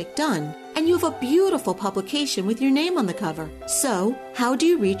project done, and you have a beautiful publication with your name on the cover. So, how do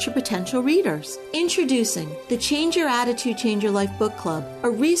you reach your potential readers? Introducing the Change Your Attitude, Change Your Life Book Club,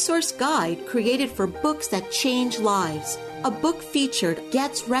 a resource guide created for books that change lives. A book featured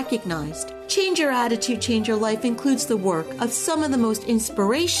gets recognized. Change Your Attitude, Change Your Life includes the work of some of the most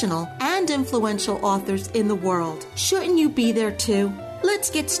inspirational and influential authors in the world. Shouldn't you be there too? Let's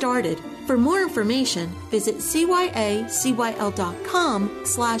get started. For more information, visit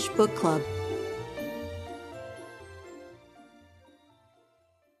cyacyl.com/book club.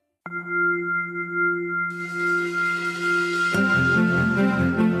 We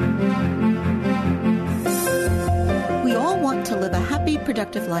all want to live a happy,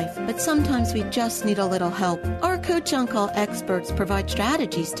 productive life, but sometimes we just need a little help. Our Coach On Call experts provide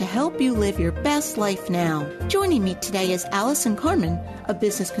strategies to help you live your best life now. Joining me today is Allison Carmen, a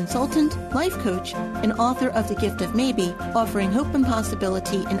business consultant, life coach, and author of The Gift of Maybe, offering hope and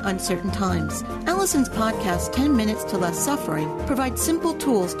possibility in uncertain times. Allison's podcast, 10 Minutes to Less Suffering, provides simple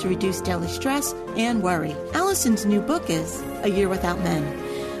tools to reduce daily stress and worry. Allison's new book is A Year Without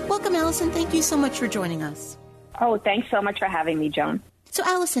Men. Welcome, Allison. Thank you so much for joining us. Oh, thanks so much for having me, Joan. So,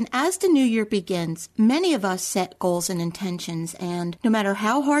 Allison, as the new year begins, many of us set goals and intentions, and no matter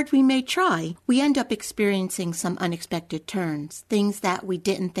how hard we may try, we end up experiencing some unexpected turns. Things that we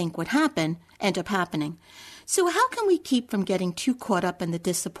didn't think would happen end up happening. So how can we keep from getting too caught up in the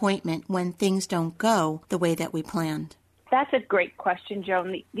disappointment when things don't go the way that we planned? That's a great question,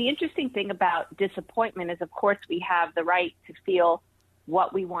 Joan. The interesting thing about disappointment is, of course, we have the right to feel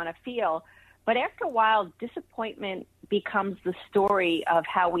what we want to feel. But after a while, disappointment becomes the story of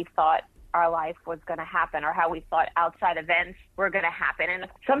how we thought our life was going to happen or how we thought outside events were going to happen. And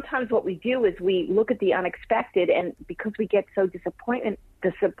sometimes what we do is we look at the unexpected, and because we get so disappointed,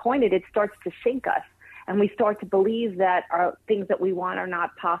 it starts to sink us. And we start to believe that our things that we want are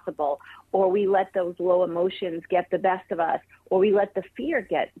not possible, or we let those low emotions get the best of us, or we let the fear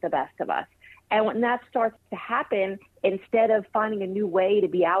get the best of us. And when that starts to happen, instead of finding a new way to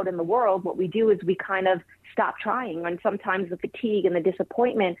be out in the world, what we do is we kind of stop trying. And sometimes the fatigue and the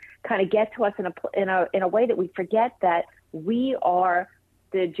disappointment kind of get to us in a way that we forget that we are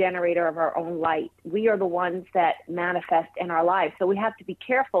the generator of our own light. We are the ones that manifest in our lives. So we have to be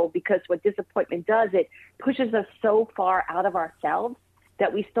careful, because what disappointment does, it pushes us so far out of ourselves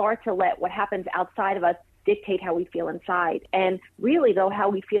that we start to let what happens outside of us dictate how we feel inside. And really, though, how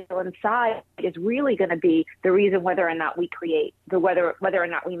we feel inside is really going to be the reason whether or not we create, whether or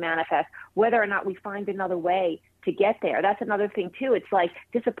not we manifest, whether or not we find another way to get there. That's another thing, too. It's like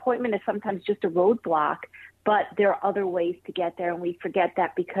disappointment is sometimes just a roadblock, but there are other ways to get there, and we forget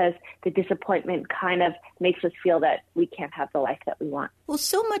that because the disappointment kind of makes us feel that we can't have the life that we want. Well,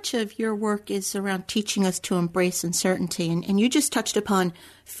 so much of your work is around teaching us to embrace uncertainty, and you just touched upon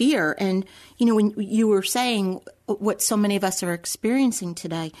fear. And, you know, when you were saying what so many of us are experiencing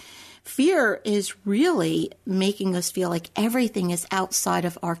today, fear is really making us feel like everything is outside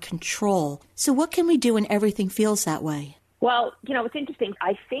of our control. So what can we do when everything feels that way? Well, you know, it's interesting.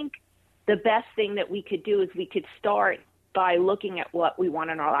 I think the best thing that we could do is we could start by looking at what we want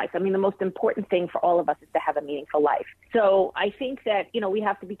in our life. I mean, the most important thing for all of us is to have a meaningful life. So I think that, you know, we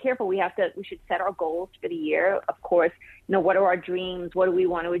have to be careful. We should set our goals for the year. Of course, you know, what are our dreams? What do we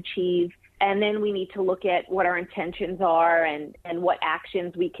want to achieve? And then we need to look at what our intentions are and what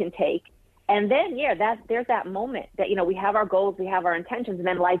actions we can take. And then, there's that moment that, you know, we have our goals, we have our intentions, and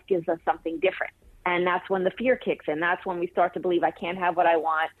then life gives us something different. And that's when the fear kicks in. That's when we start to believe I can't have what I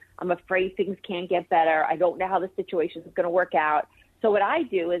want. I'm afraid things can't get better. I don't know how the situation is going to work out. So what I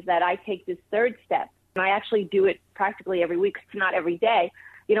do is that I take this third step, and I actually do it practically every week, not every day.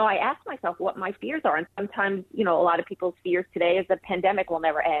 You know, I ask myself what my fears are. And sometimes, you know, a lot of people's fears today is the pandemic will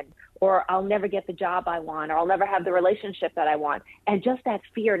never end, or I'll never get the job I want, or I'll never have the relationship that I want. And just that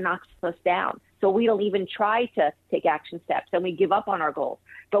fear knocks us down. So we don't even try to take action steps, and we give up on our goals.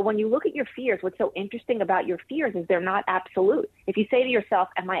 But when you look at your fears, what's so interesting about your fears is they're not absolute. If you say to yourself,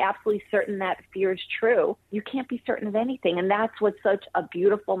 am I absolutely certain that fear is true? You can't be certain of anything. And that's what's such a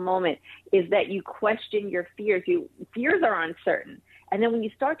beautiful moment, is that you question your fears. Fears are uncertain. And then when you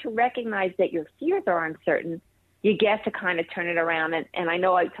start to recognize that your fears are uncertain, you get to kind of turn it around. And I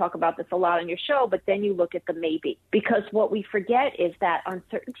know I talk about this a lot on your show, but then you look at the maybe. Because what we forget is that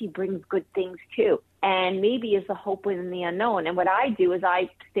uncertainty brings good things too. And maybe is the hope in the unknown. And what I do is I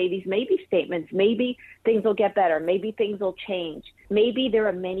say these maybe statements. Maybe things will get better. Maybe things will change. Maybe there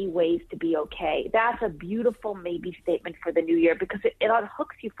are many ways to be okay. That's a beautiful maybe statement for the new year, because it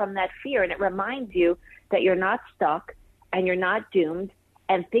unhooks you from that fear, and it reminds you that you're not stuck and you're not doomed,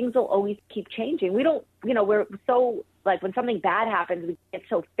 and things will always keep changing. We don't, you know, we're so, like, when something bad happens, we get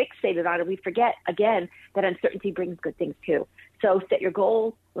so fixated on it, we forget, again, that uncertainty brings good things too. So set your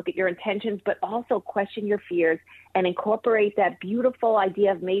goals, look at your intentions, but also question your fears and incorporate that beautiful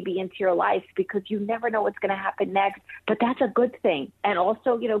idea of maybe into your life, because you never know what's going to happen next, but that's a good thing. And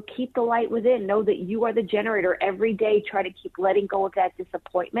also, you know, keep the light within. Know that you are the generator. Every day, try to keep letting go of that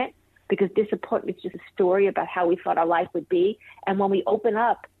disappointment, because disappointment is just a story about how we thought our life would be. And when we open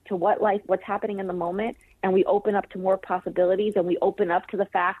up to what's happening in the moment, and we open up to more possibilities and we open up to the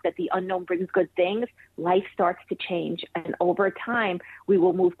fact that the unknown brings good things, life starts to change. And over time, we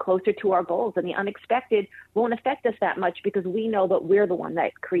will move closer to our goals. And the unexpected won't affect us that much because we know that we're the one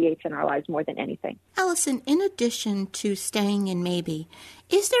that creates in our lives more than anything. Allison, in addition to staying in maybe,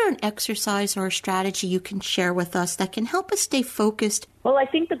 is there an exercise or a strategy you can share with us that can help us stay focused? Well, I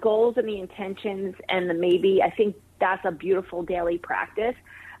think the goals and the intentions and the maybe, I think that's a beautiful daily practice.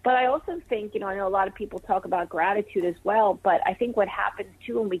 But I also think, I know a lot of people talk about gratitude as well, but I think what happens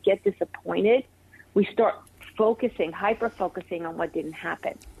too when we get disappointed, we start hyper-focusing on what didn't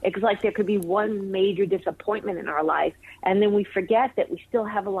happen. It's like there could be one major disappointment in our life, and then we forget that we still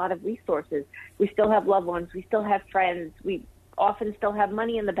have a lot of resources. We still have loved ones. We still have friends. We often still have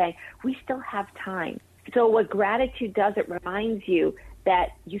money in the bank. We still have time. So what gratitude does, it reminds you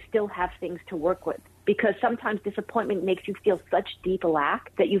that you still have things to work with. Because sometimes disappointment makes you feel such deep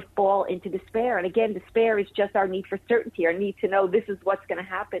lack that you fall into despair. And again, despair is just our need for certainty, our need to know this is what's going to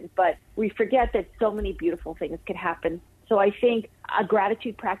happen. But we forget that so many beautiful things could happen. So I think a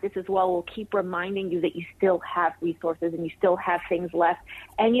gratitude practice as well will keep reminding you that you still have resources and you still have things left.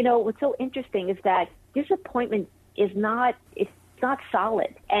 And, what's so interesting is that disappointment is not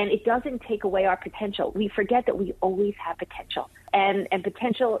solid, and it doesn't take away our potential. We forget that we always have potential, and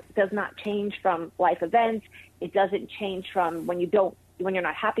potential does not change from life events. It doesn't change from when you're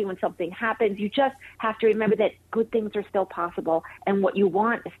not happy when something happens. You just have to remember that good things are still possible, and what you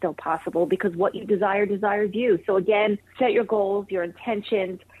want is still possible, because what you desires you. So again, set your goals, your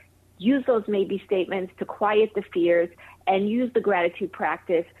intentions, use those maybe statements to quiet the fears, and use the gratitude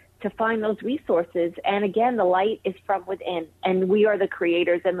practice to find those resources. And again, the light is from within, and we are the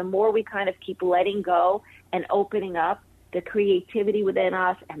creators. And the more we kind of keep letting go and opening up, the creativity within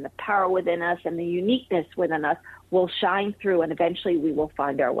us and the power within us and the uniqueness within us will shine through, and eventually we will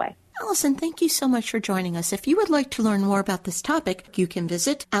find our way. Allison, thank you so much for joining us. If you would like to learn more about this topic, you can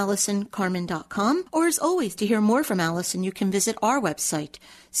visit AllisonCarmen.com, or as always, to hear more from Allison, you can visit our website,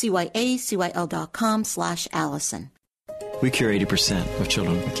 cyacyl.com/Allison. We cure 80% of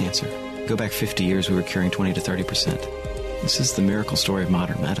children with cancer. Go back 50 years, we were curing 20 to 30%. This is the miracle story of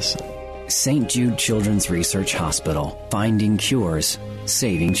modern medicine. St. Jude Children's Research Hospital. Finding cures.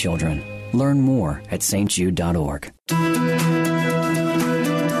 Saving children. Learn more at stjude.org.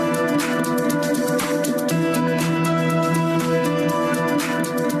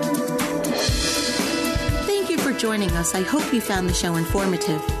 Thank you for joining us. I hope you found the show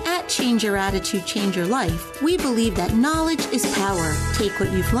informative. Change Your Attitude, Change Your Life, we believe that knowledge is power. Take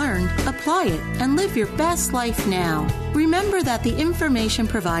what you've learned, apply it, and live your best life now. Remember that the information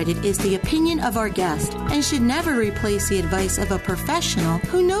provided is the opinion of our guest and should never replace the advice of a professional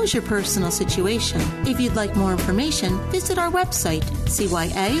who knows your personal situation. If you'd like more information, visit our website,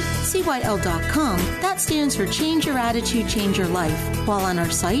 cyacyl.com. That stands for Change Your Attitude, Change Your Life. While on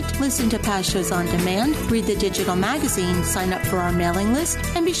our site, listen to past shows on demand, read the digital magazine, sign up for our mailing list,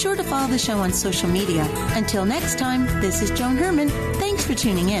 and be sure to follow the show on social media. Until next time, this is Joan Herman. Thanks for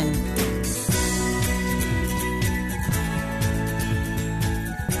tuning in.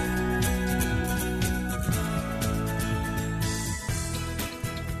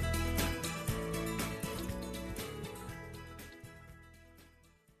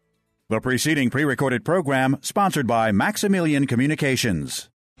 The preceding pre-recorded program sponsored by Maximilian Communications.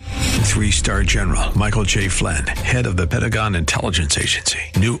 3-star General Michael J. Flynn, head of the Pentagon Intelligence Agency,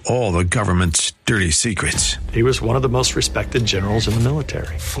 knew all the government's dirty secrets. He was one of the most respected generals in the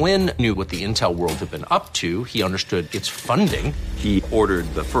military. Flynn knew what the intel world had been up to. He understood its funding. He ordered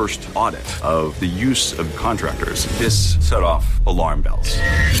the first audit of the use of contractors. This set off alarm bells.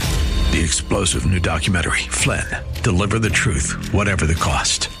 The explosive new documentary, Flynn, Deliver the Truth, Whatever the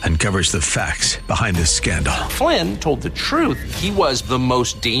Cost, uncovers the facts behind this scandal. Flynn told the truth. He was the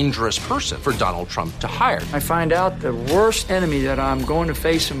most dangerous person for Donald Trump to hire. I find out the worst enemy that I'm going to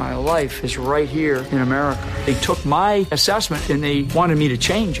face in my life is right here in America. They took my assessment and they wanted me to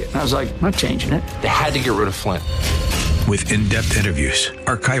change it. And I was like, I'm not changing it. They had to get rid of Flynn. With in-depth interviews,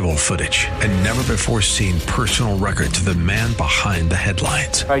 archival footage, and never-before-seen personal records of the man behind the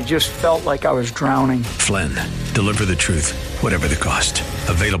headlines. I just felt like I was drowning. Flynn, Deliver the Truth, Whatever the Cost.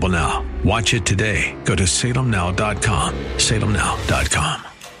 Available now. Watch it today. Go to salemnow.com. salemnow.com.